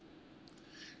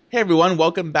Hey everyone,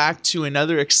 welcome back to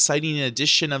another exciting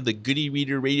edition of the Goody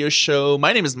Reader Radio Show.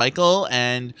 My name is Michael,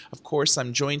 and of course,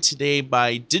 I'm joined today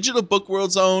by Digital Book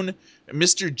World's own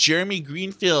Mr. Jeremy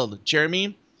Greenfield.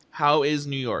 Jeremy, how is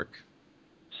New York?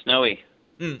 Snowy.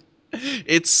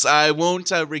 I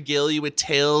won't regale you with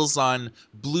tales on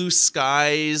blue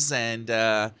skies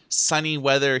and sunny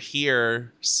weather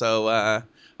here, so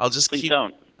I'll just Please keep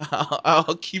don't.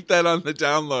 I'll keep that on the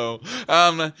down low.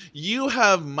 You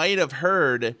have might have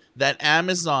heard that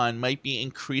Amazon might be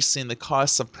increasing the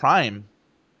cost of Prime.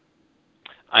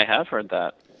 I have heard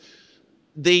that.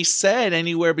 They said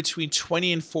anywhere between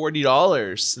 $20 and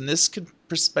 $40, and this could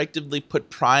prospectively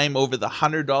put Prime over the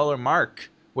 $100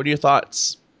 mark. What are your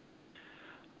thoughts?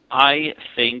 I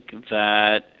think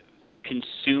that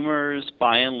consumers,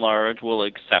 by and large, will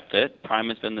accept it. Prime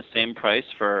has been the same price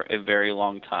for a very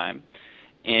long time.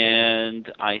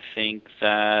 And I think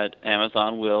that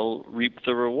Amazon will reap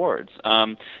the rewards.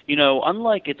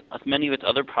 Unlike many of its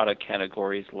other product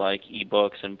categories like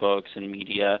ebooks and books and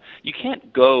media, you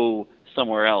can't go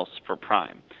somewhere else for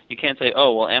Prime. You can't say,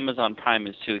 "Oh, well, Amazon Prime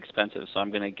is too expensive, so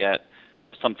I'm going to get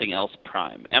something else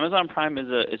Prime." Amazon Prime is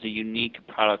a unique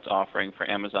product offering for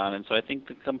Amazon, and so I think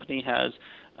the company has,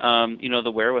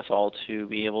 the wherewithal to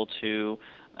be able to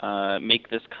make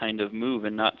this kind of move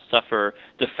and not suffer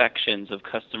defections of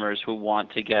customers who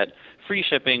want to get free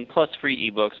shipping plus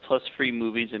free ebooks plus free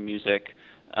movies and music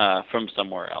from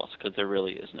somewhere else, because there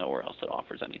really is nowhere else that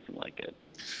offers anything like it.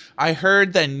 I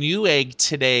heard that Newegg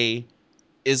today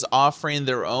is offering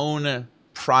their own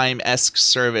Prime-esque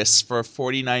service for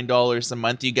 $49 a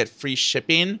month. You get free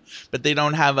shipping, but they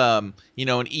don't have an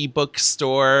ebook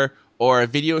store or a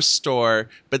video store,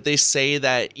 but they say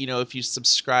that, if you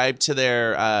subscribe to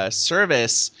their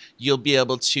service, you'll be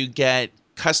able to get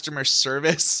customer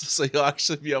service. So you'll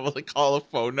actually be able to call a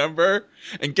phone number.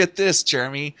 And get this,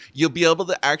 Jeremy, you'll be able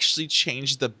to actually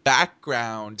change the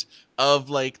background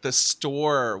of like the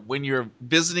store when you're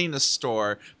visiting the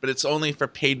store, but it's only for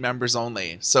paid members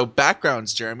only. So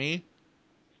backgrounds, Jeremy.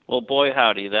 Well, boy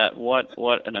howdy, that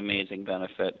what an amazing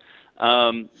benefit.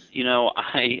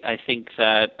 I think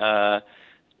that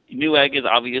Newegg is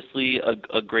obviously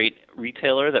a great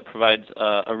retailer that provides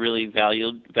a really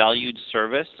valued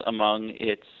service among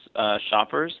its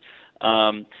shoppers.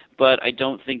 Um, but I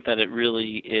don't think that it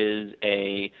really is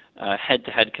a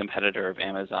head-to-head competitor of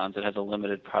Amazon's. It has a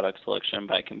limited product selection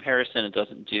by comparison. It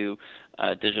doesn't do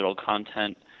digital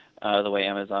content the way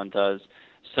Amazon does.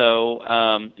 So,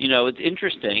 it's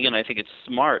interesting, and I think it's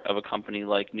smart of a company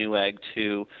like Newegg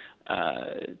to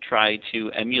try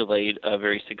to emulate a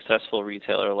very successful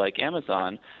retailer like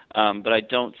Amazon, but I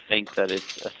don't think that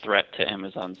it's a threat to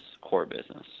Amazon's core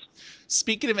business.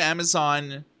 Speaking of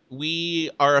Amazon, we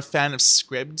are a fan of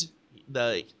Scribd,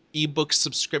 the ebook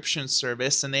subscription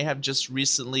service, and they have just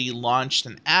recently launched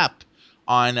an app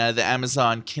on the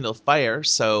Amazon Kindle Fire.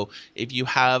 So if you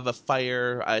have a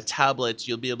Fire tablet,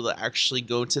 you'll be able to actually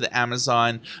go to the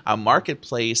Amazon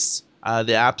marketplace,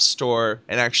 the App Store,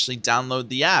 and actually download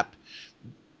the app.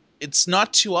 It's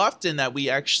not too often that we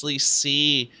actually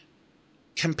see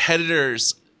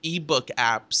competitors' ebook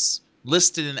apps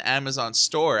listed in the Amazon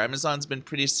store. Amazon's been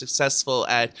pretty successful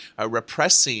at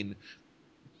repressing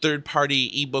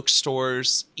third-party ebook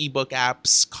stores, ebook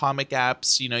apps, comic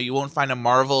apps. You won't find a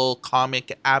Marvel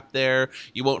comic app there.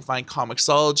 You won't find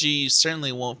Comixology. You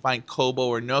certainly won't find Kobo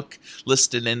or Nook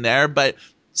listed in there. But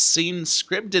seeing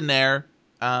Scribd in there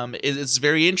is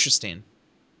very interesting.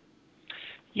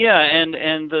 Yeah,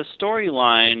 and the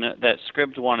storyline that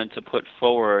Scribd wanted to put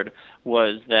forward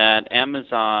was that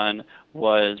Amazon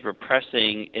was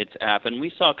repressing its app, and we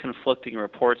saw conflicting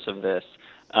reports of this.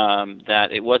 That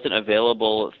it wasn't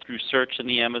available through search in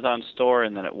the Amazon store,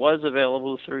 and then it was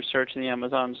available through search in the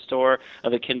Amazon store,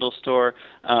 the Kindle store.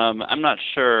 I'm not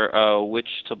sure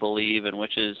which to believe and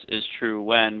which is true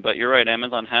when, but you're right.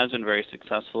 Amazon has been very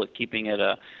successful at keeping it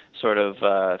a sort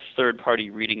of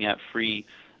third-party reading app free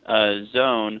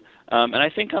zone. And I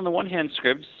think on the one hand,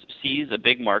 Scribd sees a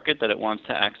big market that it wants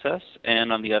to access,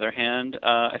 and on the other hand,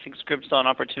 I think Scribd saw an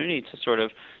opportunity to sort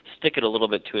of stick it a little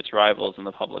bit to its rivals in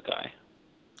the public eye.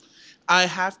 I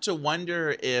have to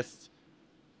wonder if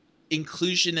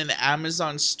inclusion in the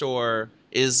Amazon store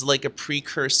is like a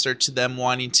precursor to them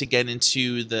wanting to get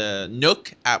into the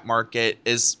Nook app market,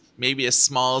 is maybe as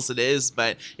small as it is,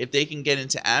 but if they can get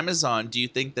into Amazon, do you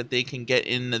think that they can get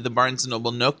in the Barnes and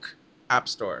Noble Nook app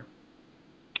store?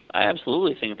 I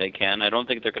absolutely think they can. I don't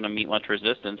think they're going to meet much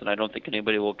resistance, and I don't think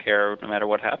anybody will care no matter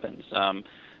what happens.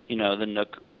 The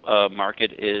Nook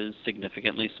market is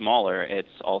significantly smaller.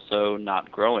 It's also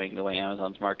not growing the way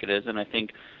Amazon's market is, and I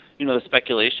think, the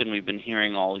speculation we've been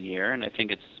hearing all year, and I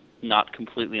think it's not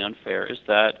completely unfair is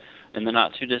that in the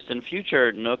not too distant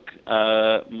future, Nook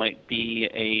might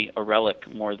be a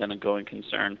relic more than a going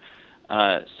concern.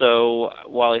 So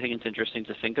while I think it's interesting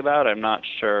to think about, I'm not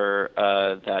sure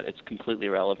that it's completely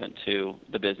relevant to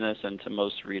the business and to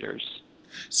most readers.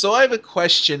 So I have a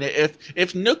question.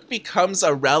 If Nook becomes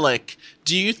a relic,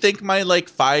 do you think my like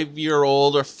 5 year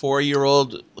old or 4 year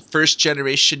old first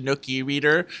generation Nook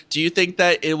e-reader, do you think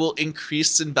that it will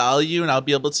increase in value and I'll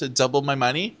be able to double my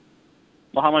money?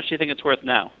 Well, how much do you think it's worth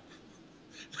now?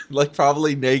 Like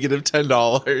probably negative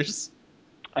 $10.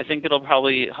 I think it'll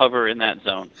probably hover in that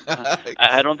zone.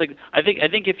 I don't think. I think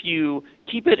if you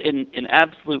keep it in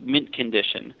absolute mint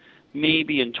condition,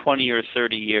 maybe in 20 or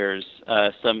 30 years,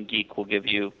 some geek will give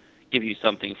you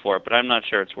something for it. But I'm not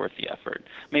sure it's worth the effort.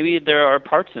 Maybe there are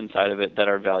parts inside of it that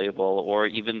are valuable, or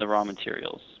even the raw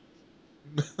materials.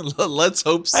 Let's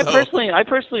hope I so. personally, I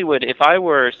personally would, if I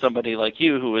were somebody like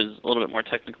you who was a little bit more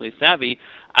technically savvy,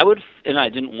 I would, and I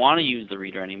didn't want to use the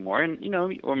reader anymore, and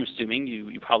I'm assuming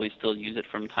you probably still use it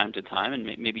from time to time, and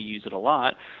maybe use it a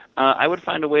lot. I would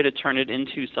find a way to turn it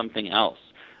into something else.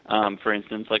 For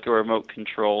instance, like a remote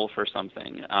control for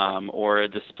something, or a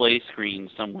display screen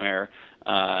somewhere,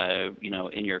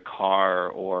 in your car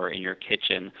or in your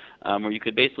kitchen, where you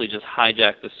could basically just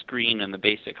hijack the screen and the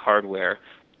basic hardware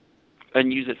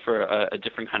and use it for a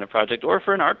different kind of project or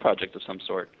for an art project of some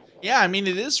sort. Yeah, I mean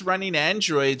it is running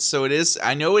Android, so it is.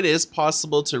 I know it is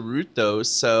possible to root those.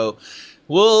 So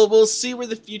we'll see where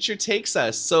the future takes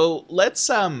us. So let's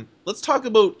talk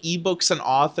about ebooks and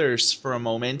authors for a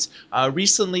moment.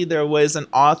 Recently, there was an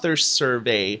author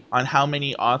survey on how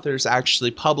many authors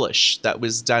actually publish that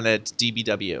was done at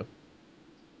DBW.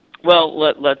 Well,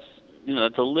 let's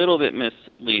it's a little bit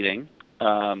misleading,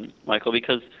 Michael,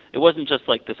 because it wasn't just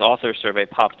like this author survey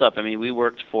popped up. I mean, we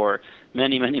worked for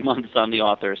many months on the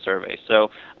author survey.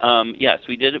 So yes,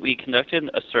 we did it. We conducted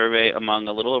a survey among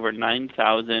a little over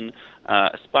 9,000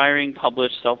 aspiring,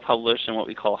 published, self-published, and what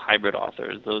we call hybrid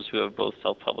authors, those who have both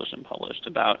self-published and published,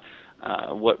 about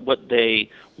what they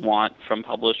want from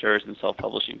publishers and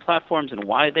self-publishing platforms, and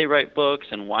why they write books,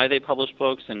 and why they publish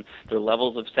books, and their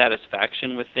levels of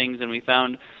satisfaction with things. And we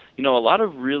found a lot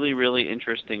of really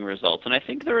interesting results. And I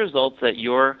think the results that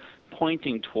you're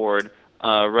pointing toward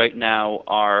right now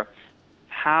are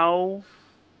how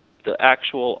the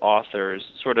actual authors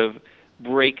sort of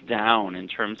break down in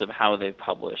terms of how they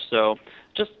publish. So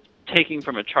just taking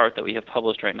from a chart that we have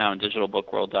published right now on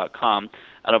digitalbookworld.com,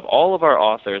 out of all of our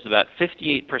authors, about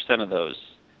 58% of those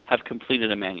have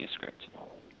completed a manuscript.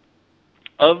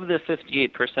 Of the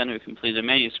 58% who completed a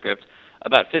manuscript,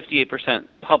 about 58%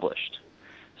 published.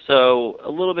 So a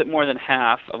little bit more than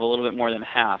half of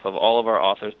all of our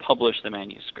authors published the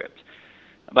manuscript.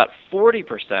 About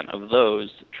 40% of those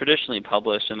traditionally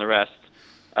published, and the rest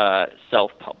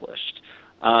self-published.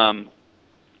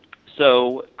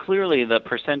 So clearly, the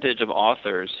percentage of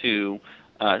authors who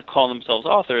call themselves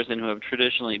authors and who have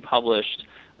traditionally published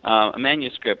a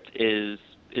manuscript is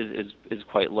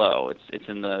quite low. It's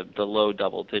in the low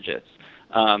double digits.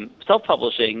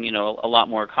 Self-publishing, a lot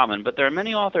more common, but there are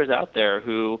many authors out there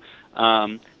who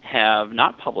have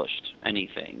not published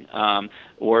anything,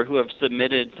 or who have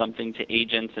submitted something to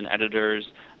agents and editors,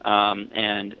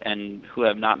 and who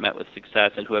have not met with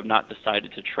success, and who have not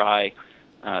decided to try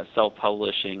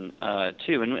self-publishing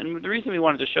too. And the reason we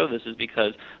wanted to show this is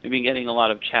because we've been getting a lot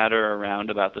of chatter around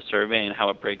about the survey and how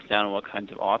it breaks down and what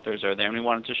kinds of authors are there, and we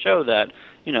wanted to show that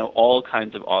all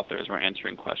kinds of authors were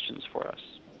answering questions for us.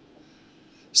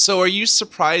 So are you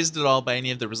surprised at all by any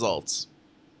of the results?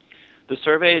 The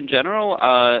survey in general,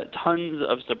 tons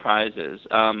of surprises.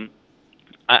 I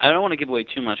don't want to give away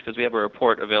too much because we have a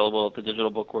report available at the Digital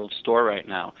Book World store right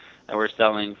now that we're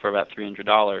selling for about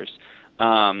 $300.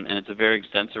 And it's a very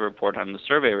extensive report on the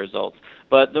survey results.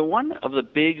 But one of the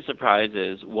big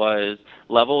surprises was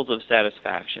levels of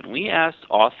satisfaction. We asked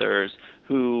authors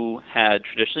who had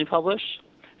traditionally published,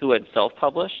 who had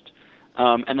self-published,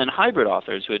 and then hybrid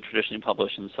authors who had traditionally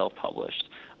published and self-published,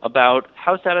 about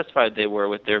how satisfied they were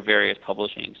with their various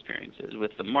publishing experiences,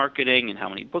 with the marketing and how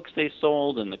many books they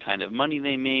sold and the kind of money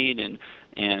they made, and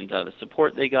the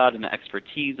support they got and the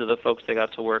expertise of the folks they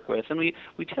got to work with. And we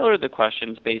tailored the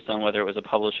questions based on whether it was a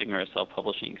publishing or a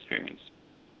self-publishing experience.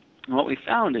 And what we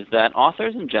found is that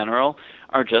authors in general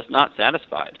are just not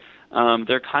satisfied.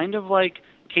 They're kind of like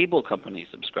cable company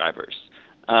subscribers.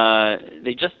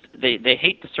 They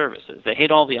hate the services. They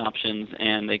hate all the options,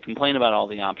 and they complain about all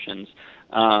the options.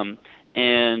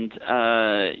 And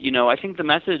I think the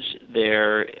message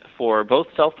there for both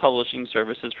self-publishing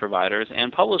services providers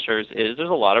and publishers is there's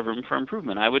a lot of room for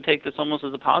improvement. I would take this almost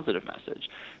as a positive message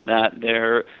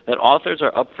that authors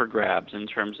are up for grabs in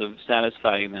terms of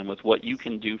satisfying them with what you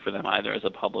can do for them, either as a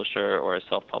publisher or a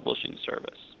self-publishing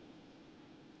service.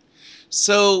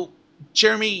 So,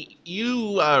 Jeremy,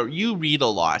 you read a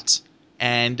lot,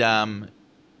 and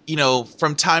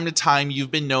from time to time,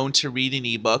 you've been known to read an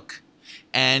ebook.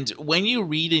 And when you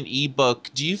read an ebook,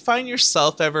 do you find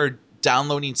yourself ever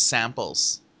downloading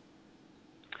samples?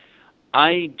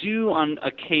 I do on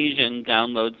occasion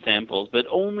download samples, but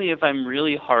only if I'm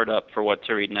really hard up for what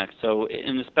to read next. So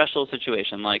in a special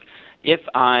situation, like if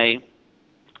I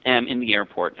am in the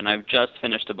airport and I've just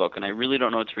finished a book and I really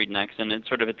don't know what to read next, and it's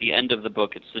sort of at the end of the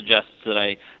book it suggests that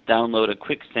I download a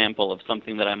quick sample of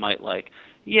something that I might like.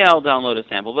 Yeah, I'll download a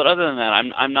sample, but other than that,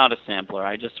 I'm not a sampler.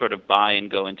 I just sort of buy and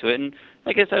go into it, and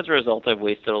I guess as a result, I've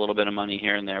wasted a little bit of money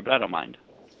here and there, but I don't mind.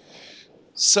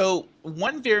 So,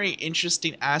 one very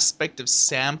interesting aspect of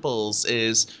samples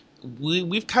is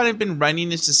we've kind of been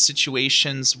running into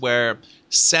situations where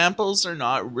samples are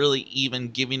not really even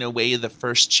giving away the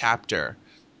first chapter.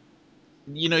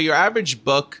 Your average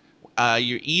book,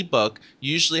 your ebook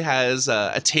usually has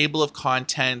a table of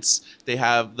contents. They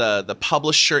have the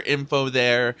publisher info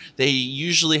there. They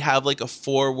usually have like a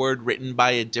foreword written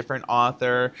by a different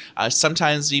author.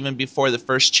 Sometimes even before the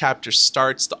first chapter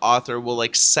starts, the author will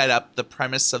like set up the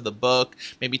premise of the book,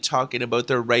 maybe talking about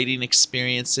their writing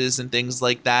experiences and things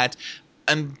like that.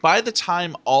 And by the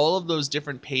time all of those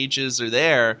different pages are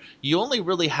there, you only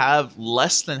really have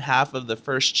less than half of the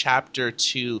first chapter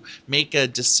to make a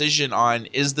decision on,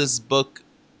 is this book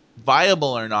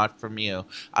viable or not from you.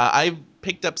 I've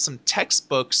picked up some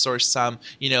textbooks or some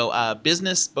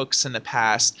business books in the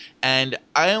past, and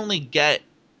I only get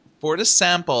for the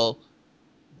sample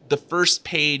the first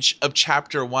page of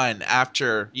chapter one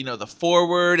after the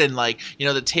foreword, and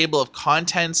the table of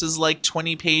contents is like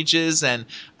 20 pages. And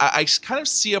I kind of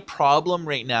see a problem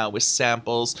right now with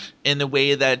samples in the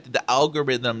way that the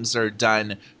algorithms are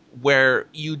done, where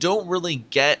you don't really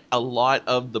get a lot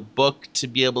of the book to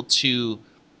be able to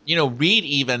read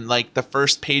even like the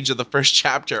first page of the first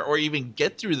chapter, or even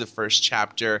get through the first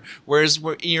chapter. Whereas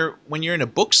when you're in a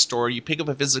bookstore, you pick up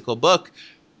a physical book,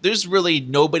 there's really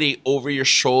nobody over your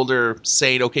shoulder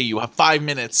saying, okay, you have 5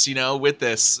 minutes, with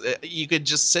this. You could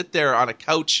just sit there on a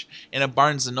couch in a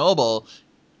Barnes and Noble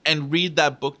and read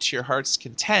that book to your heart's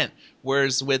content.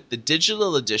 Whereas with the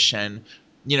digital edition,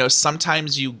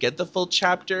 sometimes you get the full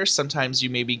chapter, sometimes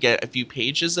you maybe get a few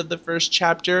pages of the first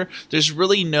chapter. There's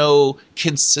really no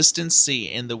consistency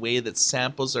in the way that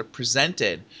samples are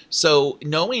presented. So,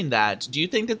 knowing that, do you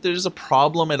think that there's a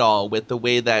problem at all with the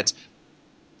way that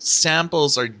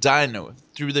samples are done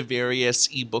through the various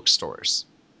ebook stores?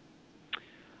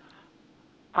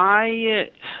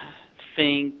 I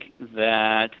think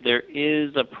that there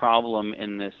is a problem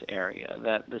in this area,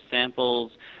 that the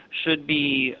samples should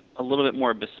be a little bit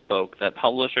more bespoke, that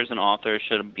publishers and authors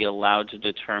should be allowed to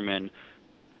determine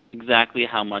exactly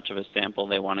how much of a sample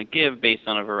they want to give based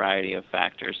on a variety of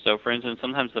factors. So, for instance,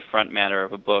 sometimes the front matter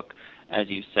of a book, as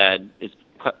you said, is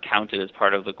counted as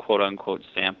part of the quote unquote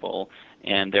sample,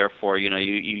 and therefore,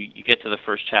 you get to the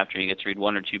first chapter, you get to read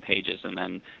one or two pages, and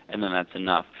then that's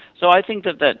enough. So I think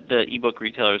that the ebook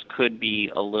retailers could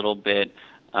be a little bit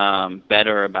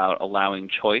better about allowing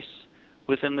choice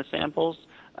within the samples.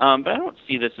 But I don't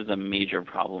see this as a major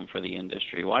problem for the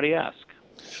industry. Why do you ask?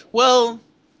 Well,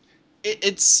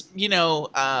 it's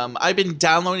I've been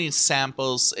downloading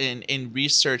samples in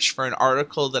research for an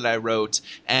article that I wrote.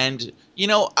 And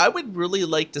I would really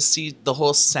like to see the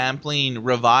whole sampling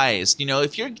revised.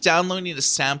 If you're downloading a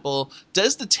sample,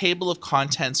 does the table of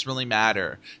contents really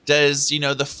matter? Does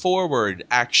the forward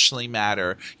actually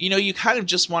matter? You kind of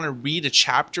just want to read a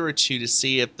chapter or two to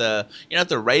see if the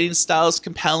writing style is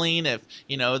compelling, if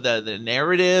the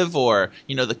narrative, or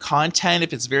the content,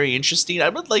 if it's very interesting. I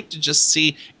would like to just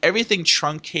see everything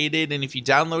truncated. And if you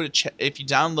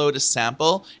download a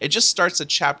sample, it just starts at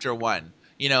chapter one.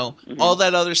 Hmm. All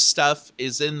that other stuff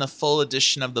is in the full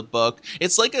edition of the book.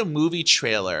 It's like a movie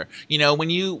trailer.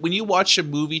 When you watch a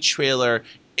movie trailer,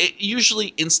 it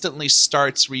usually instantly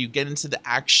starts where you get into the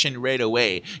action right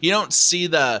away. You don't see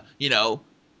the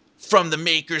from the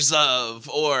makers of,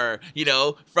 or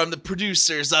from the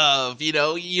producers of. You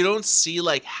don't see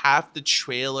like half the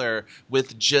trailer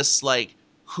with just like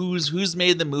who's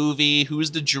made the movie, who's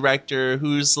the director,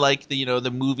 who's like the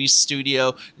movie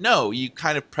studio. No, you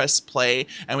kind of press play,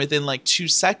 and within like 2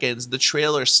 seconds the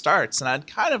trailer starts. And I'd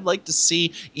kind of like to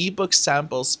see ebook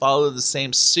samples follow the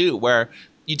same suit, where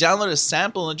You download a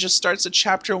sample and it just starts at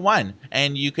chapter one,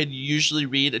 and you could usually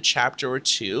read a chapter or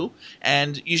two,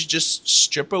 and you just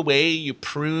strip away, you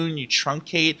prune, you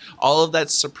truncate all of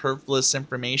that superfluous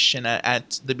information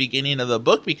at the beginning of the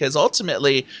book, because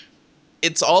ultimately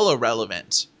it's all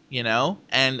irrelevant, you know?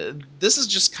 And this is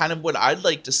just kind of what I'd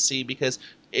like to see, because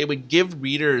it would give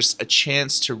readers a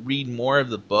chance to read more of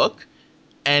the book,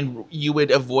 and you would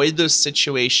avoid those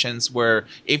situations where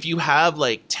if you have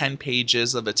like 10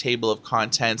 pages of a table of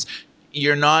contents,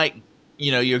 you're not,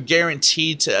 you're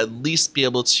guaranteed to at least be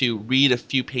able to read a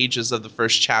few pages of the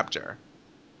first chapter.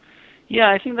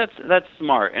 Yeah, I think that's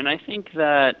smart, and I think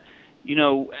that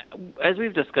as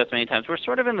we've discussed many times, we're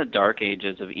sort of in the dark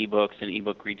ages of ebooks and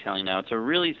ebook retailing now. It's a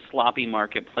really sloppy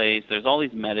marketplace. There's all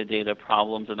these metadata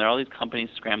problems, and there are all these companies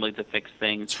scrambling to fix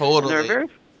things, and Totally.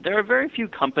 there are very few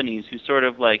companies who sort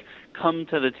of like come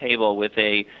to the table with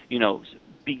a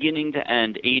beginning to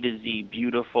end A to Z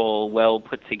beautiful, well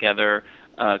put together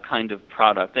kind of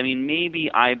product. I mean,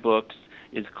 maybe iBooks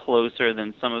is closer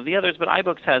than some of the others, but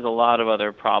iBooks has a lot of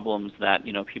other problems that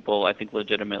people I think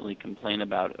legitimately complain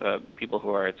about. People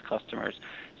who are its customers.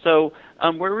 So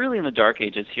we're really in the dark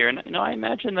ages here, and I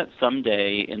imagine that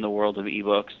someday in the world of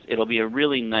ebooks, it'll be a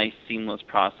really nice, seamless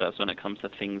process when it comes to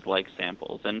things like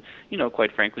samples, and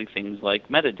quite frankly, things like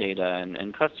metadata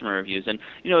and customer reviews. And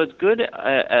as good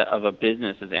of a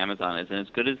business as Amazon is, and as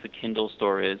good as the Kindle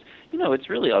store is, it's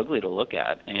really ugly to look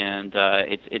at, and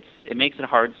it makes it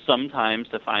hard sometimes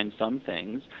to find some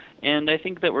things. And I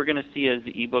think that we're going to see as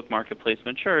the ebook marketplace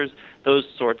matures, those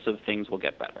sorts of things will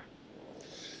get better.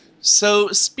 So,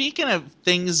 speaking of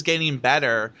things getting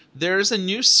better, there's a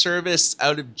new service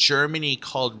out of Germany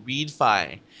called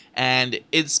Readfi. And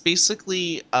it's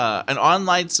basically an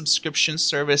online subscription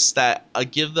service that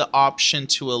give the option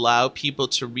to allow people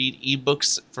to read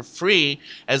ebooks for free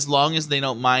as long as they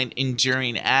don't mind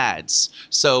enduring ads.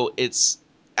 So, it's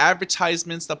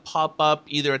advertisements that pop up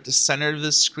either at the center of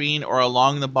the screen or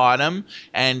along the bottom.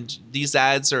 And these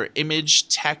ads are image,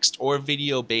 text, or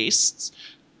video based,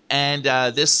 and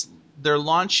this they're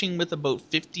launching with about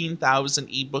 15,000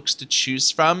 ebooks to choose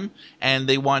from, and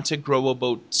they want to grow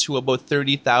about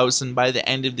 30,000 by the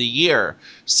end of the year.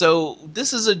 So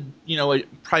this is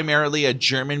primarily a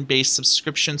German-based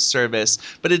subscription service,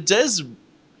 but it does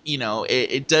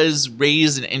it does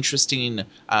raise an interesting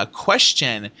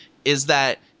question: is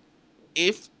that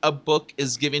if a book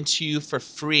is given to you for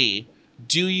free,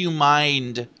 do you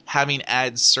mind having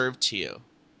ads served to you?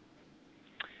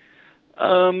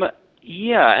 Um,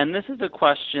 yeah, and this is a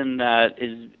question that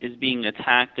is being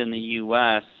attacked in the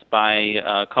U.S. by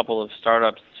a couple of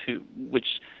startups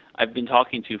which I've been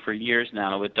talking to for years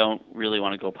now, but don't really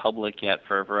want to go public yet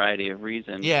for a variety of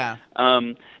reasons. Yeah.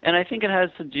 And I think it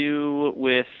has to do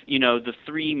with the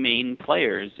three main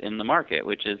players in the market,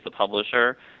 which is the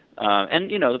publisher.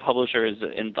 And the publisher is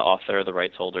and the author, the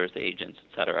rights holders, the agents,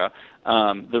 etc.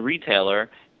 The retailer,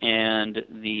 and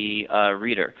the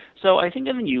reader. So I think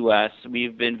in the U.S.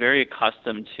 we've been very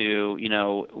accustomed to,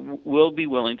 we'll be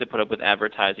willing to put up with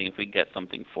advertising if we get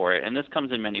something for it, and this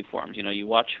comes in many forms. You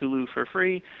watch Hulu for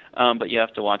free, but you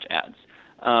have to watch ads.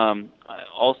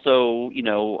 Also,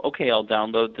 okay, I'll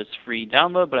download this free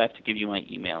download, but I have to give you my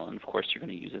email, and of course you're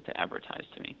going to use it to advertise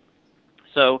to me.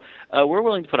 So we're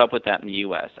willing to put up with that in the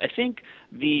U.S. I think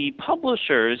the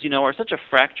publishers, are such a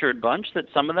fractured bunch that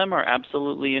some of them are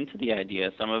absolutely into the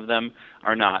idea, some of them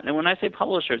are not. And when I say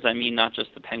publishers, I mean not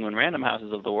just the Penguin Random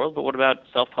Houses of the world, but what about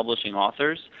self-publishing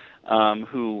authors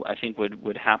who I think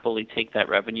would happily take that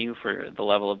revenue for the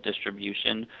level of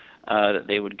distribution that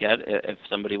they would get if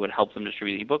somebody would help them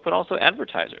distribute the ebook, but also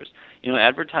advertisers.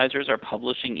 Advertisers are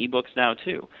publishing ebooks now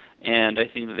too, and I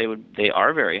think that they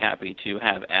are very happy to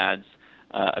have ads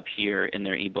appear in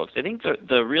their ebooks. I think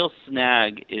the real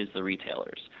snag is the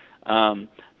retailers.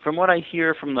 From what I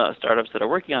hear from the startups that are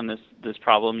working on this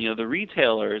problem, the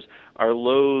retailers are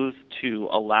loath to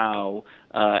allow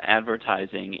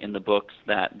advertising in the books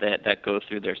that go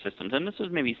through their systems. And this was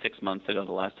maybe 6 months ago,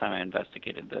 the last time I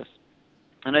investigated this.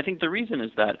 And I think the reason is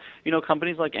that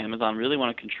companies like Amazon really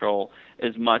want to control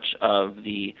as much of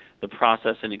the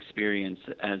process and experience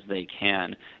as they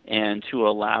can, and to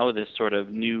allow this sort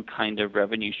of new kind of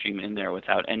revenue stream in there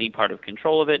without any part of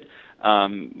control of it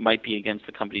might be against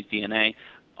the company's DNA.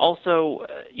 Also,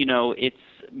 it's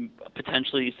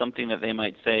potentially something that they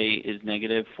might say is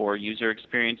negative for user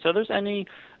experience. So there's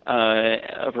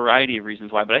a variety of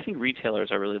reasons why, but I think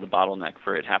retailers are really the bottleneck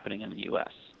for it happening in the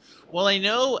U.S. Well, I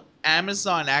know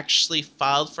Amazon actually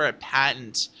filed for a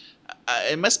patent.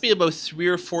 It must be about 3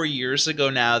 or 4 years ago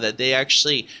now that they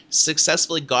actually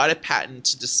successfully got a patent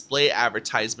to display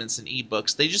advertisements in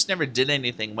ebooks. They just never did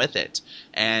anything with it.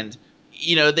 And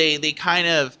they kind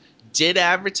of did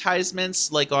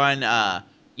advertisements like on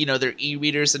their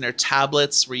e-readers and their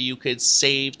tablets where you could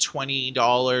save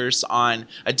 $20 on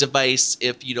a device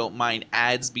if you don't mind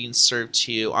ads being served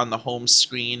to you on the home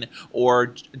screen or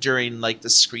during like the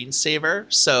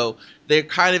screensaver. So they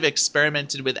kind of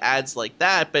experimented with ads like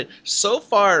that, but so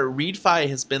far readfi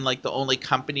has been like the only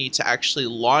company to actually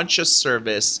launch a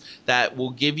service that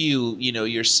will give you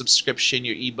your subscription,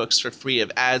 your ebooks for free if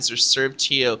ads are served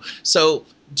to you. So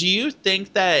do you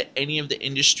think that any of the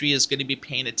industry is going to be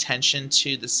paying attention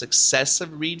to the success of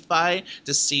readfi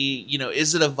to see,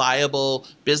 is it a viable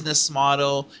business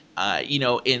model?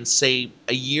 In say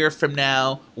a year from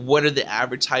now, what are the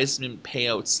advertisement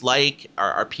payouts like?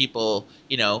 Are people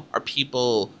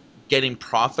getting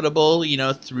profitable,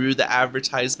 through the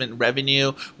advertisement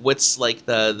revenue? What's like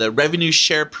the revenue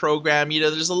share program?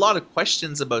 There's a lot of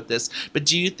questions about this, but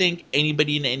do you think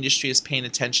anybody in the industry is paying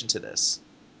attention to this?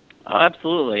 Oh,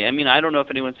 absolutely. I mean, I don't know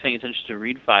if anyone's paying attention to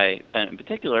ReadFi in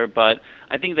particular, but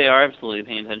I think they are absolutely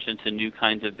paying attention to new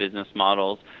kinds of business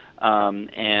models,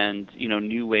 and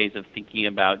new ways of thinking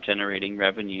about generating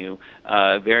revenue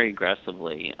very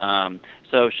aggressively.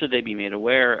 So should they be made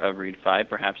aware of ReadFi,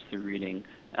 perhaps through reading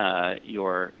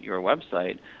your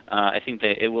website, I think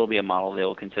that it will be a model they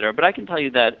will consider. But I can tell you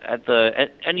that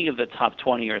at any of the top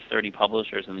 20 or 30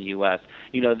 publishers in the U.S.,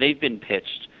 they've been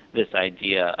pitched this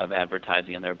idea of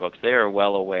advertising in their books. They are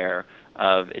well aware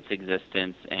of its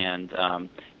existence and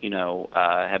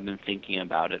have been thinking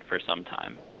about it for some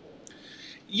time.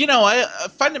 I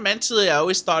fundamentally I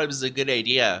always thought it was a good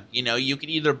idea. You can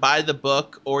either buy the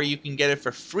book or you can get it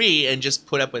for free and just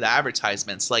put up with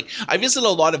advertisements. Like I visit a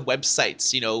lot of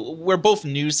websites. We're both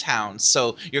news hounds,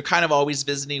 so you're kind of always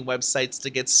visiting websites to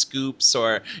get scoops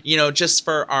or just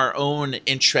for our own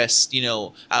interest.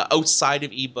 Outside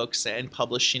of ebooks and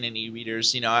publishing and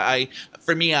e-readers.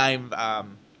 For me,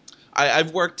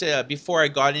 I've worked before I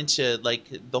got into like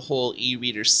the whole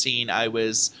e-reader scene. I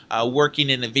was working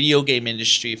in the video game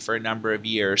industry for a number of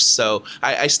years, so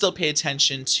I still pay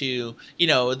attention to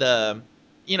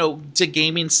to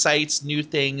gaming sites, new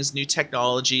things, new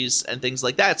technologies, and things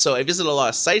like that. So I visit a lot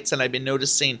of sites, and I've been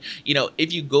noticing,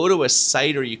 if you go to a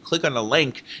site or you click on a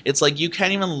link, it's like you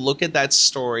can't even look at that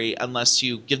story unless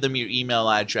you give them your email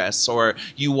address or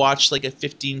you watch like a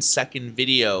 15-second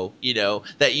video,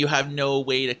 that you have no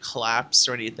way to collapse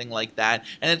or anything like that.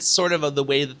 And it's sort of the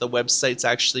way that the websites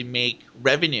actually make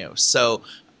revenue. So,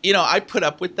 I put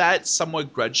up with that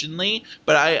somewhat grudgingly,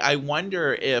 but I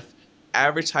wonder if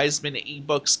advertisement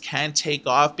ebooks can take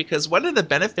off because one of the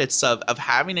benefits of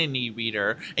having an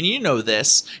e-reader, and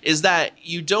this, is that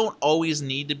you don't always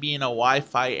need to be in a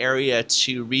Wi-Fi area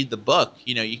to read the book.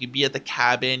 You could be at the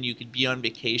cabin, you could be on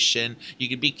vacation, you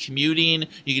could be commuting,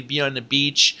 you could be on the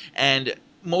beach, and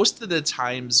most of the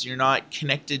times you're not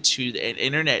connected to an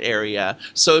internet area.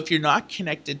 So if you're not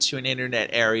connected to an internet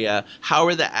area, how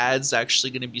are the ads actually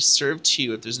going to be served to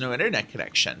you if there's no internet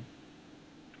connection?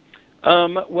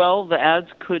 Well, the ads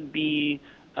could be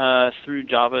through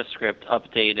JavaScript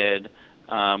updated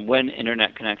when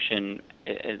internet connection,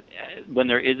 when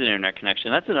there is an internet connection.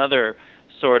 That's another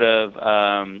sort of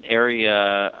area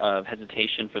of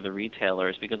hesitation for the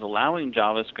retailers because allowing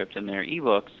JavaScript in their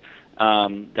ebooks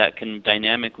that can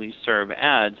dynamically serve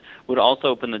ads would also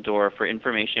open the door for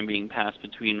information being passed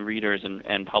between readers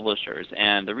and publishers.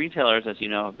 And the retailers, as you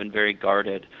know, have been very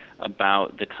guarded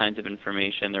about the kinds of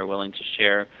information they're willing to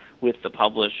share with the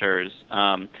publishers.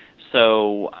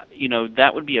 So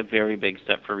that would be a very big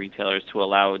step for retailers to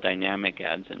allow dynamic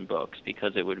ads in books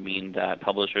because it would mean that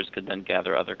publishers could then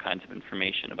gather other kinds of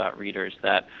information about readers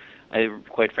that,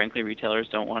 quite frankly, retailers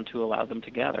don't want to allow them to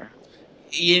gather.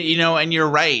 And you're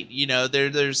right.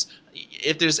 There's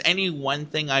if there's any one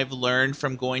thing I've learned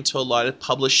from going to a lot of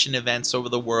publishing events over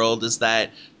the world is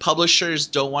that publishers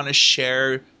don't want to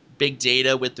share big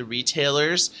data with the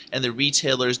retailers, and the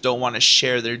retailers don't want to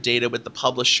share their data with the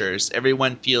publishers.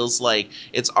 Everyone feels like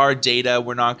it's our data,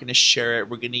 we're not going to share it,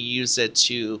 we're going to use it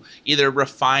to either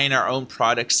refine our own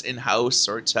products in house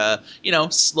or to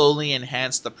slowly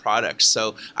enhance the products.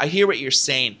 So I hear what you're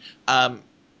saying.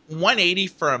 180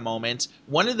 for a moment,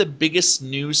 one of the biggest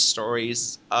news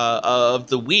stories of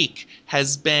the week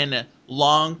has been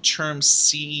long-term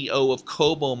CEO of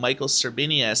Kobo, Michael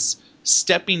Cerbinius,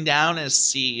 stepping down as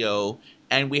CEO,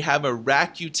 and we have a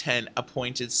Rakuten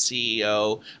appointed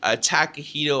CEO,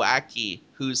 Takahito Aki,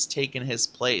 who's taken his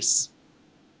place.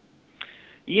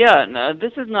 Yeah, no,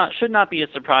 this is not should not be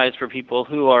a surprise for people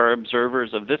who are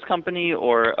observers of this company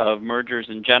or of mergers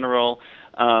in general,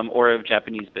 or of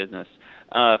Japanese business,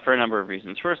 for a number of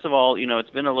reasons. First of all, it's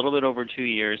been a little bit over 2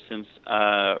 years since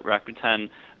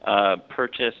Rakuten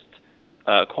purchased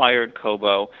acquired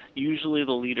Kobo. Usually,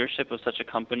 the leadership of such a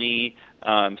company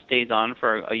stays on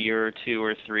for a year or two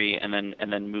or three, and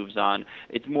then moves on.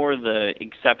 It's more the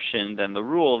exception than the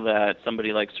rule that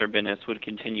somebody like Serbinis would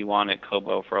continue on at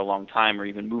Kobo for a long time, or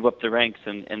even move up the ranks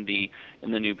in the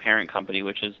new parent company,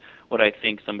 which is what I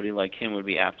think somebody like him would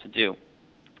be apt to do.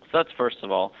 So that's first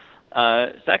of all.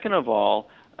 Second of all,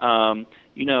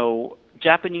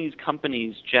 Japanese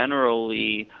companies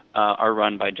generally are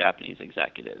run by Japanese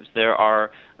executives. There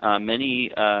are many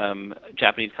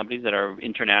Japanese companies that are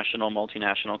international,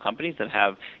 multinational companies that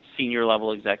have senior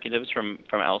level executives from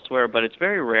elsewhere, but it's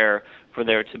very rare for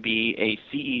there to be a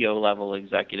CEO level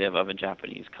executive of a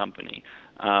Japanese company.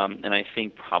 And I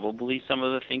think probably some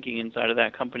of the thinking inside of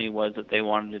that company was that they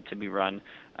wanted it to be run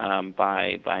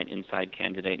by an inside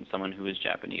candidate and someone who is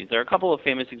Japanese. There are a couple of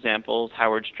famous examples.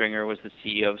 Howard Stringer was the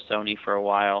CEO of Sony for a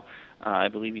while. I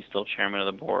believe he's still chairman of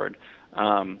the board.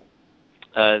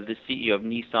 The CEO of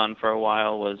Nissan for a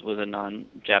while was a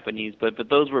non-Japanese, but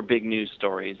those were big news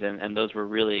stories, and those were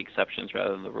really exceptions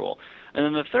rather than the rule. And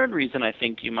then the third reason I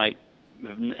think you might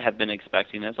have been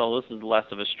expecting this, although this is less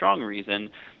of a strong reason,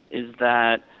 is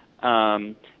that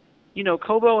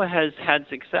Kobo has had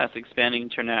success expanding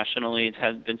internationally. It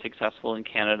has been successful in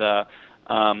Canada,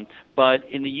 but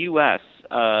in the U.S.,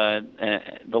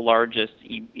 the largest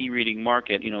e-reading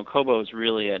market, Kobo is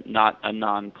really not a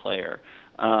non-player.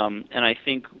 And I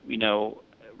think,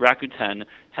 Rakuten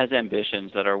has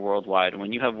ambitions that are worldwide. And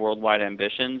when you have worldwide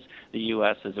ambitions, the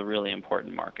U.S. is a really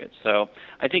important market. So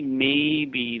I think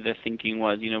maybe the thinking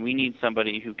was, we need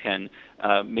somebody who can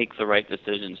make the right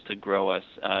decisions to grow us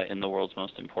in the world's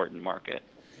most important market.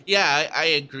 Yeah, I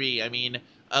agree. I mean,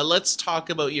 let's talk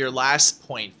about your last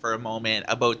point for a moment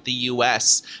about the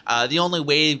US. The only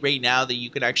way right now that you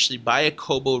could actually buy a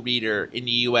Kobo reader in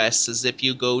the US is if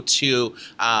you go to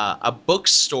a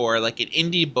bookstore, like an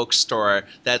indie bookstore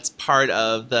that's part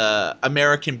of the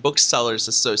American Booksellers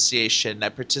Association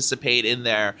that participate in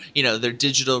their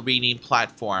digital reading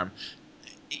platform.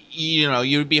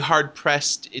 You'd be hard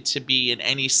pressed to be in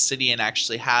any city and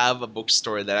actually have a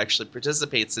bookstore that actually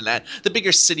participates in that. The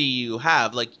bigger city you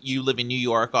have, like you live in New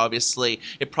York, obviously,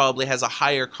 it probably has a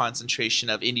higher concentration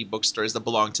of indie bookstores that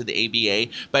belong to the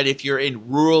ABA. But if you're in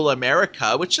rural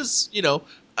America, which is,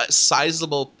 a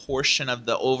sizable portion of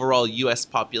the overall US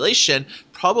population,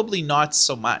 probably not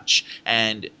so much.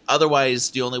 And otherwise,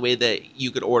 the only way that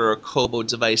you could order a Kobo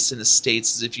device in the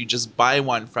States is if you just buy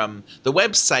one from the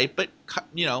website. But,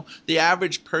 the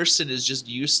average person is just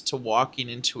used to walking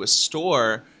into a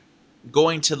store,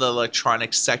 going to the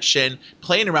electronics section,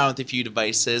 playing around with a few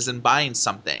devices, and buying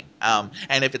something.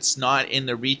 And if it's not in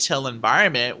the retail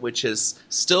environment, which is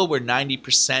still where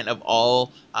 90% of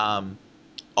all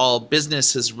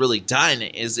business is really done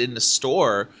is in the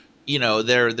store,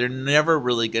 they're never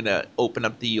really gonna open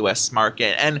up the US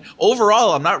market. And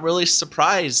overall, I'm not really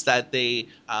surprised that they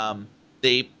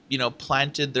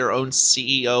planted their own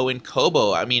CEO in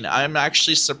Kobo. I mean, I'm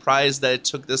actually surprised that it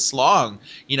took this long,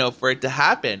 for it to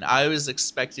happen. I was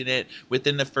expecting it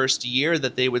within the first year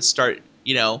that they would start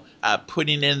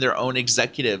putting in their own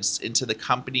executives into the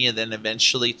company, and then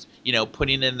eventually,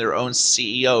 putting in their own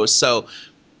CEO. So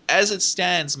as it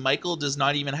stands, Michael does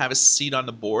not even have a seat on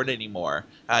the board anymore.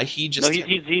 He No, just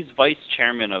he's vice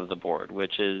chairman of the board,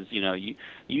 which is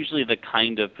usually the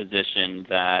kind of position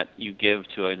that you give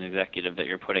to an executive that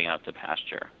you're putting out to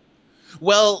pasture.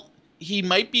 well, he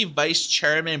might be vice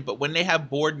chairman, but when they have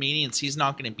board meetings, he's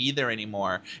not going to be there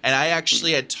anymore. And I Hmm.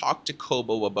 actually had talked to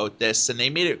Kobo about this, and they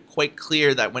made it quite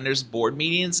clear that when there's board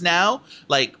meetings now,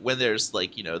 like when there's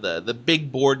the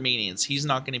big board meetings, he's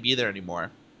not going to be there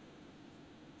anymore.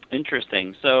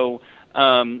 Interesting. So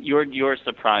you're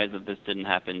surprised that this didn't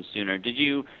happen sooner. Did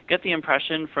you get the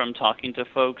impression from talking to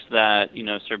folks that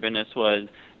Serbinis was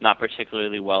not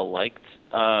particularly well liked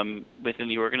within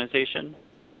the organization?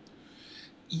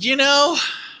 You know,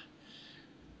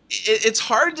 it's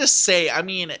hard to say. I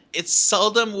mean, it's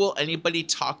seldom will anybody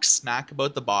talk smack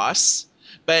about the boss,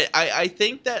 but I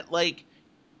think that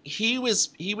he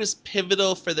was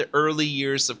pivotal for the early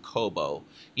years of Kobo.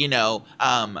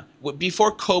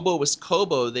 Before Kobo was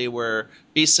Kobo, they were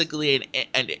basically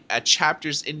a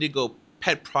Chapters Indigo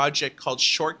pet project called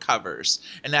Short Covers,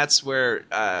 and that's where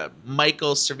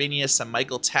Michael Servinius and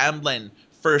Michael Tamblyn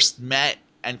first met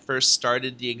and first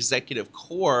started the executive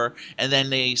core, and then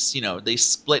they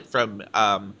split from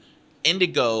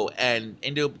Indigo, and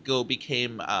Indigo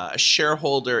became a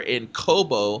shareholder in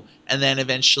Kobo, and then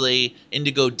eventually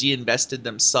Indigo de-invested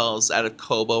themselves out of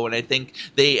Kobo, and I think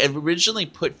they originally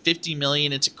put 50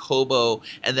 million into Kobo,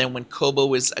 and then when Kobo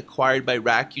was acquired by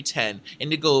Rakuten,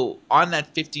 Indigo on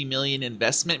that 50 million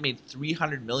investment made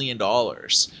 300 million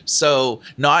dollars. So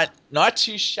not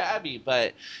too shabby,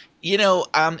 but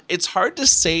it's hard to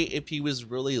say if he was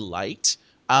really liked.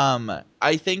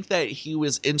 I think that he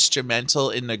was instrumental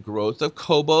in the growth of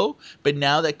Kobo, but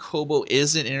now that Kobo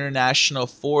is an international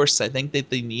force, I think that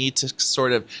they need to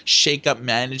sort of shake up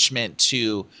management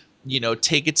to,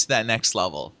 take it to that next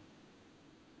level.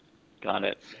 Got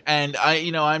it. And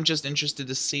I'm just interested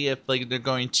to see if like they're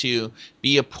going to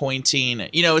be appointing,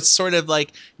 it's sort of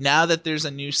like now that there's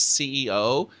a new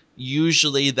CEO,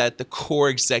 usually that the core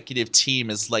executive team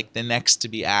is like the next to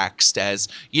be axed. As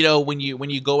when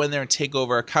you go in there and take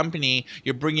over a company,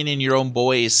 you're bringing in your own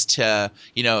boys to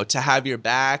to have your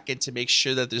back and to make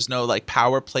sure that there's no like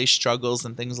power play struggles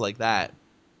and things like that.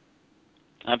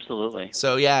 Absolutely.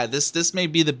 So yeah, this may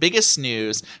be the biggest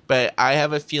news, but I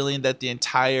have a feeling that the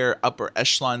entire upper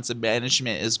echelons of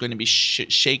management is going to be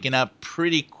shaken up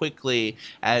pretty quickly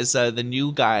as the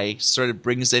new guy sort of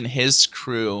brings in his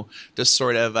crew to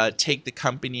sort of take the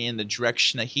company in the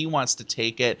direction that he wants to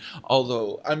take it.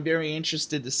 Although I'm very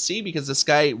interested to see because this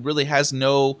guy really has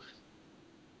no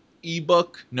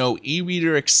ebook, no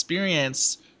e-reader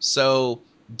experience. So,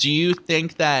 do you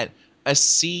think that a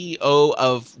CEO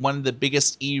of one of the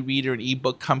biggest e-reader and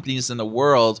ebook companies in the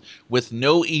world with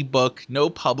no ebook, no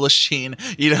publishing,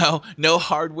 no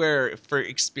hardware for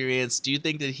experience, do you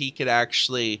think that he could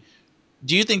actually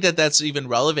do you think that that's even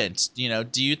relevant? Do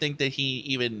you think that he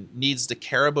even needs to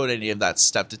care about any of that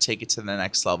stuff to take it to the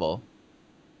next level?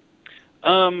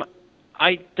 Um,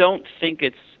 I don't think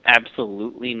it's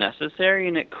absolutely necessary,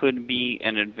 and it could be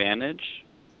an advantage.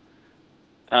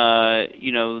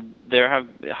 There have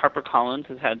HarperCollins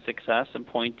has had success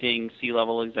appointing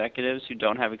C-level executives who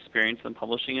don't have experience in the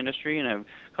publishing industry and have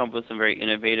come up with some very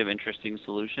innovative, interesting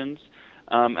solutions.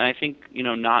 And I think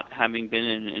not having been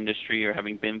in an industry or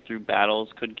having been through battles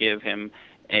could give him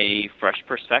a fresh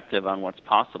perspective on what's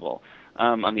possible.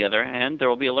 On the other hand, there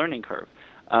will be a learning curve.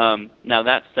 Now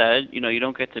that said, you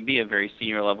don't get to be a very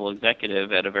senior level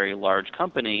executive at a very large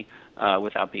company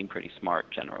without being pretty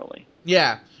smart generally.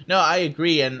 Yeah, no, I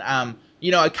agree, and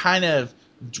I kind of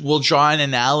will draw an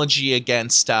analogy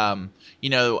against in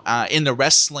the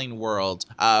wrestling world,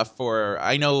 for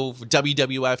I know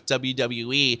WWF,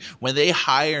 WWE, when they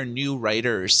hire new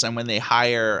writers and when they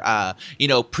hire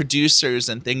producers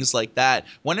and things like that,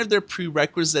 one of their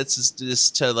prerequisites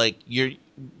is to like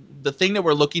the thing that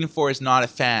we're looking for is not a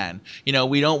fan.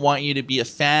 We don't want you to be a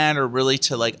fan or really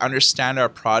to like understand our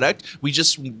product. We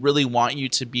just really want you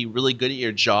to be really good at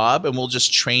your job and we'll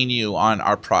just train you on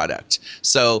our product.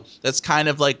 So that's kind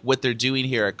of like what they're doing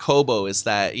here at Kobo is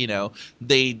that,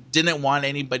 they didn't want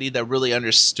anybody that really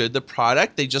understood the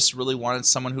product. They just really wanted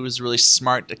someone who was really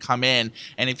smart to come in.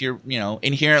 And if you're,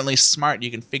 inherently smart,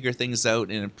 you can figure things out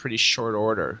in a pretty short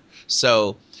order.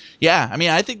 So yeah, I mean,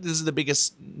 I think this is the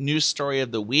biggest news story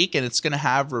of the week, and it's going to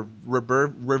have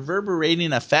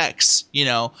reverberating effects,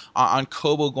 on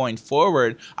Kobo going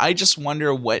forward. I just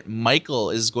wonder what Michael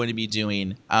is going to be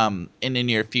doing in the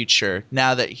near future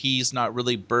now that he's not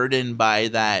really burdened by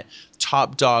that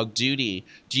top dog duty.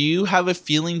 Do you have a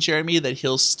feeling, Jeremy, that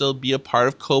he'll still be a part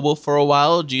of Kobo for a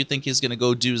while? Or do you think he's going to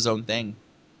go do his own thing?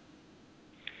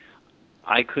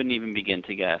 I couldn't even begin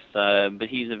to guess. But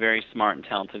he's a very smart and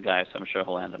talented guy, so I'm sure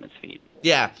he'll land on his feet.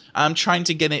 Yeah, I'm trying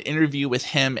to get an interview with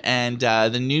him and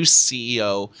the new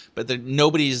CEO, but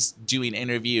nobody's doing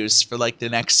interviews for like the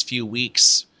next few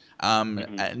weeks. Hmm.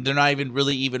 And they're not even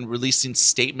releasing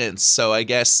statements, so I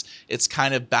guess it's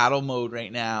kind of battle mode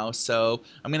right now. So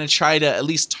I'm gonna try to at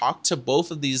least talk to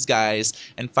both of these guys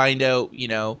and find out,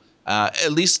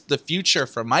 at least the future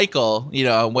for Michael,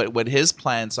 what his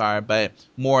plans are, but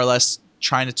more or less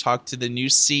trying to talk to the new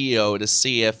CEO to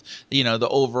see if the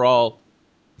overall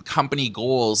company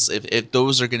goals, if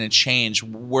those are going to change,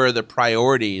 where are the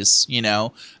priorities,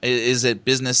 is it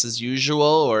business as usual,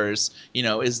 or is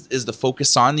the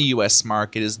focus on the US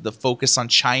market, is the focus on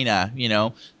China,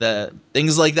 the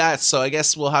things like that. So I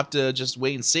guess we'll have to just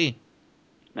wait and see.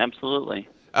 Absolutely.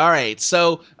 All right.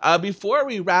 So before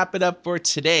we wrap it up for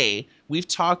today, we've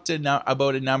talked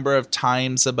about a number of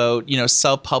times about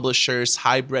self publishers,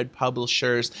 hybrid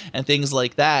publishers, and things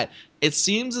like that. It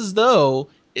seems as though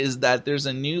is that there's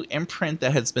a new imprint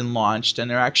that has been launched,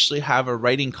 and they actually have a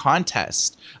writing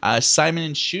contest. Simon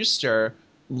and Schuster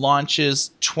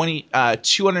launches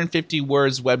 250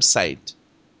 words website.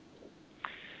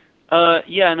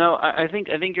 Yeah, no, I think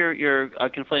you're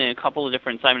conflating a couple of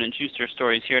different Simon and Schuster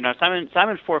stories here. Now, Simon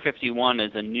 451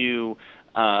 is a new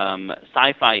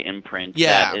sci-fi imprint that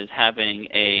Yeah. is having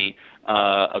a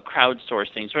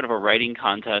crowdsourcing sort of a writing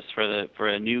contest for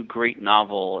a new great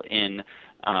novel in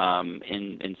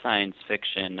science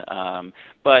fiction.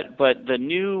 But the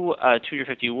new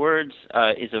 250 Words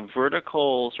is a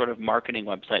vertical sort of marketing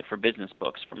website for business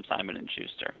books from Simon and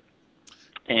Schuster.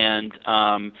 And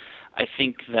I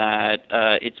think that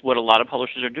it's what a lot of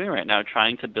publishers are doing right now,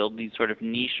 trying to build these sort of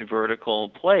niche vertical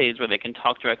plays where they can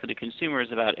talk directly to consumers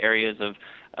about areas of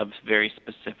very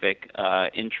specific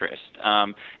interest.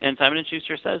 And Simon and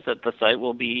Schuster says that the site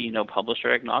will be,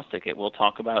 publisher agnostic. It will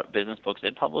talk about business books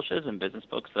it publishes and business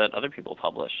books that other people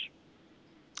publish.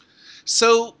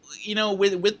 So,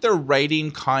 with the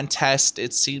writing contest,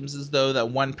 it seems as though that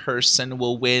one person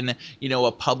will win,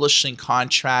 a publishing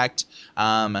contract.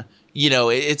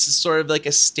 It's sort of like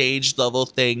a stage level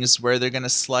things where they're going to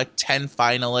select 10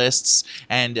 finalists,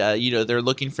 and they're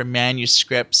looking for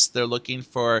manuscripts. They're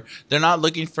not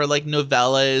looking for like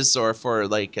novellas or for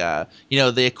like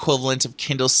the equivalent of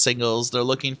Kindle singles. They're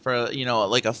looking for,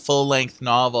 like a full-length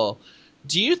novel.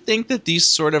 Do you think that these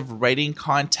sort of writing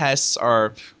contests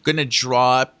are going to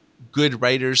draw good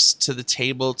writers to the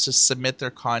table to submit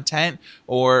their content?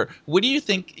 Or what do you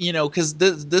think? Because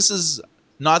this is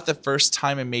not the first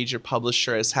time a major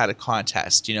publisher has had a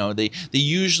contest. They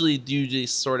usually do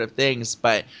these sort of things,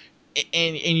 but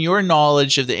in your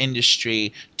knowledge of the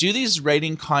industry, do these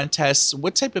writing contests,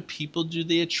 what type of people do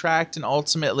they attract, and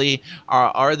ultimately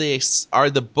are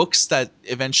the books that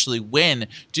eventually win,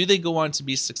 do they go on to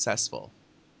be successful?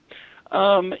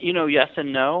 Yes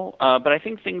and no, but I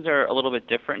think things are a little bit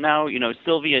different now.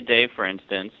 Sylvia Day, for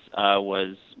instance,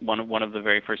 was one of the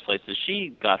very first places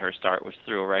she got her start was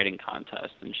through a writing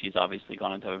contest, and she's obviously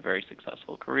gone into a very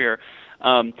successful career.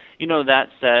 That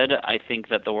said, I think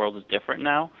that the world is different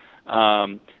now.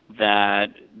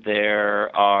 That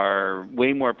there are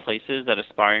way more places that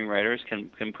aspiring writers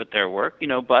can put their work.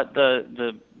 But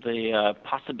the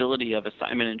possibility of a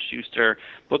Simon and Schuster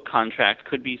book contract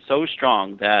could be so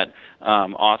strong that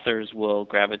authors will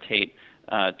gravitate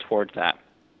toward that.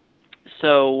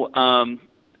 So,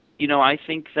 I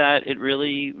think that it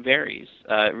really varies.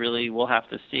 It really we'll have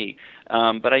to see.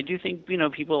 But I do think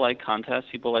people like contests.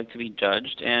 People like to be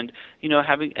judged, and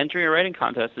having entering a writing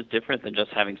contest is different than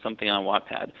just having something on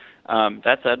Wattpad.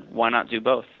 That said, why not do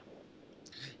both?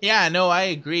 Yeah, no, I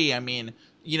agree. I mean,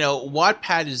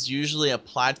 Wattpad is usually a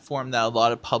platform that a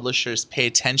lot of publishers pay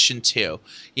attention to.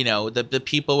 The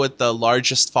people with the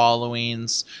largest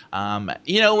followings.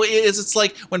 It's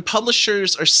like when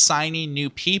publishers are signing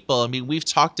new people. I mean, we've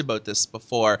talked about this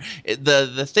before.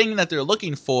 The thing that they're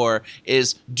looking for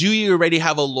is, do you already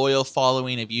have a loyal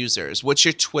following of users? What's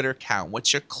your Twitter count?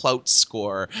 What's your clout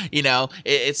score?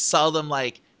 It's seldom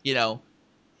like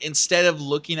instead of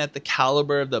looking at the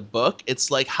caliber of the book,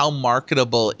 it's like, how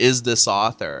marketable is this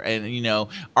author? And,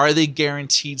 are they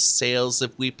guaranteed sales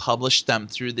if we publish them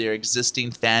through their existing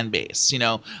fan base?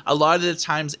 A lot of the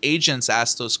times agents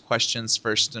ask those questions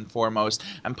first and foremost,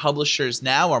 and publishers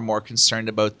now are more concerned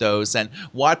about those. And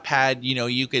Wattpad,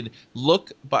 you could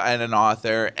look at an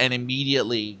author and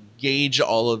immediately gauge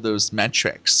all of those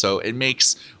metrics. So it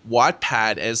makes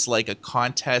Wattpad as like a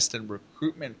contest and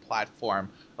recruitment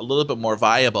platform a little bit more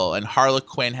viable. And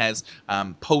Harlequin has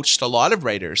poached a lot of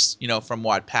writers, from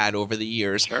Wattpad over the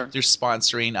years Sure. through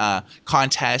sponsoring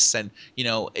contests. And,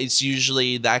 it's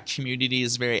usually that community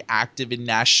is very active in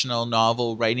National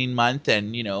Novel Writing Month.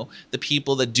 And, the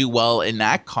people that do well in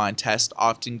that contest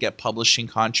often get publishing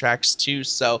contracts too.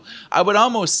 So I would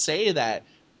almost say that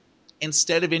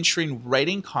instead of entering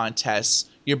writing contests,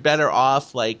 you're better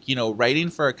off like writing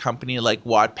for a company like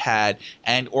Wattpad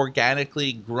and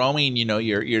organically growing your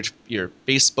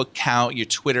Facebook count, your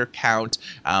Twitter count,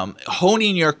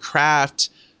 honing your craft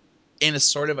in a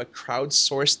sort of a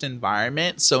crowdsourced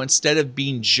environment. So instead of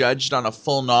being judged on a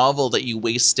full novel that you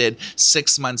wasted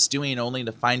 6 months doing only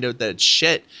to find out that it's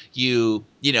shit, you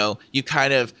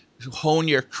kind of hone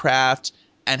your craft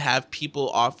and have people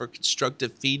offer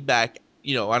constructive feedback,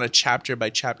 on a chapter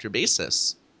by chapter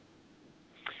basis.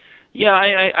 Yeah,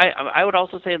 I would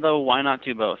also say though, why not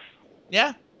do both?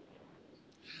 Yeah.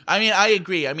 I mean, I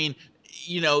agree. I mean,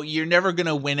 you're never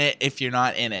gonna win it if you're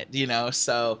not in it.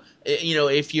 So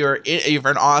if you're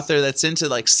an author that's into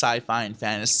like sci-fi and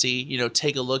fantasy,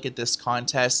 take a look at this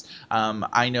contest.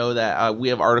 I know that we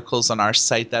have articles on our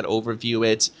site that overview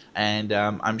it, and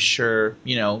I'm sure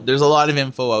there's a lot of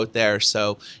info out there,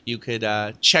 so you could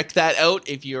check that out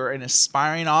if you're an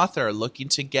aspiring author looking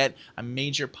to get a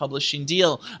major publishing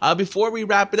deal. Before we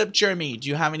wrap it up, Jeremy, do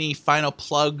you have any final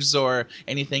plugs or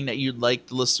anything that you'd like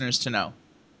the listeners to know?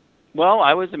 Well,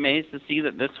 I was amazed to see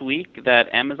that this week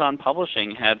that Amazon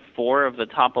Publishing had 4 of the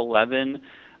top 11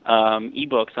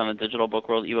 ebooks on the Digital Book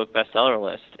World ebook bestseller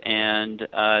list, and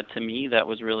to me that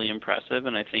was really impressive.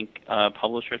 And I think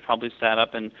publishers probably sat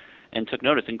up and took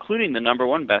notice, including the number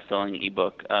 1 bestselling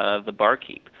ebook, The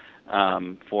Barkeep.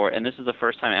 And this is the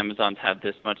first time Amazon's had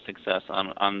this much success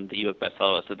on the ebook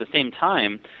bestseller list. At the same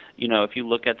time, if you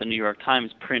look at the New York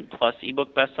Times print plus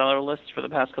ebook bestseller lists for the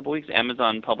past couple of weeks,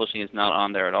 Amazon Publishing is not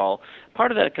on there at all.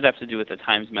 Part of that could have to do with the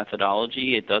Times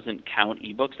methodology. It doesn't count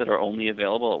ebooks that are only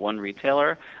available at one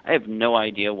retailer. I have no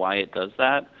idea why it does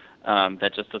that.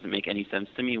 That just doesn't make any sense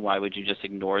to me. Why would you just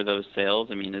ignore those sales?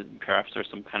 I mean, perhaps there's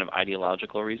some kind of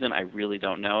ideological reason. I really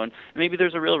don't know. And maybe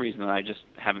there's a real reason that I just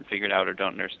haven't figured out or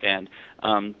don't understand.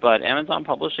 But Amazon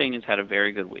Publishing has had a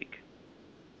very good week.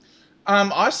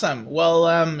 Awesome. Well,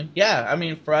 yeah, I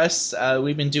mean, for us,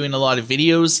 we've been doing a lot of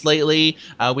videos lately.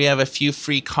 We have a few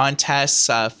free contests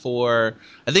I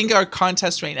think our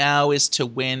contest right now is to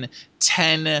win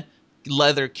 10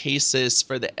 leather cases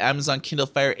for the Amazon Kindle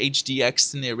Fire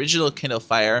HDX and the original Kindle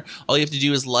Fire. All you have to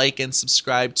do is like and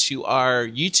subscribe to our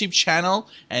YouTube channel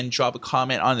and drop a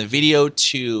comment on the video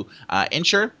to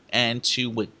enter and to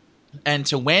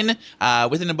win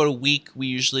within about a week. We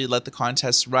usually let the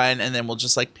contest run, and then we'll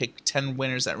just like pick 10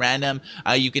 winners at random.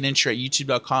 You can enter at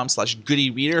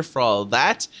youtube.com/goodyreader for all of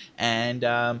that. And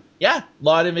yeah, a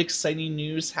lot of exciting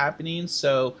news happening,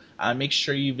 so make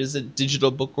sure you visit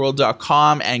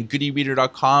digitalbookworld.com and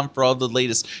goodyreader.com for all the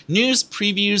latest news,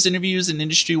 previews, interviews, and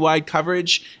industry-wide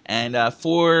coverage. And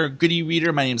for Goody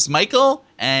Reader, my name is Michael,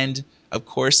 and of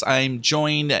course I'm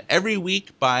joined every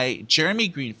week by Jeremy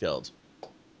Greenfield.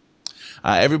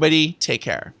 Everybody, take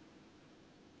care.